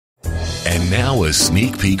And now a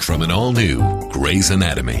sneak peek from an all-new Grey's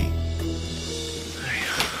Anatomy.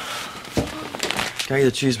 Got you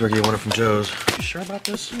the cheeseburger you wanted from Joe's. You sure about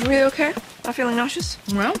this? Are you okay? Not feeling nauseous?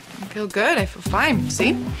 Well, I feel good. I feel fine.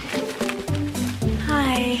 See?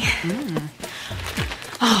 Hi.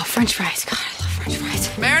 Oh, French fries. God, I love French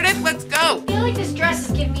fries. Meredith, let's go. I feel like this dress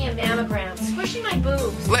is giving me a mammogram. Squishing my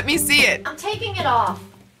boobs. Let me see it. I'm taking it off.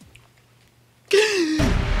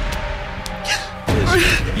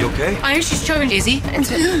 You okay? I know she's choking. Izzie,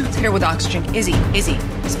 it's here with oxygen. Izzie,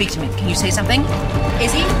 speak to me. Can you say something?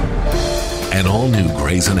 Izzie? An all-new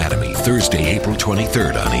Grey's Anatomy, Thursday, April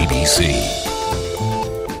 23rd on ABC.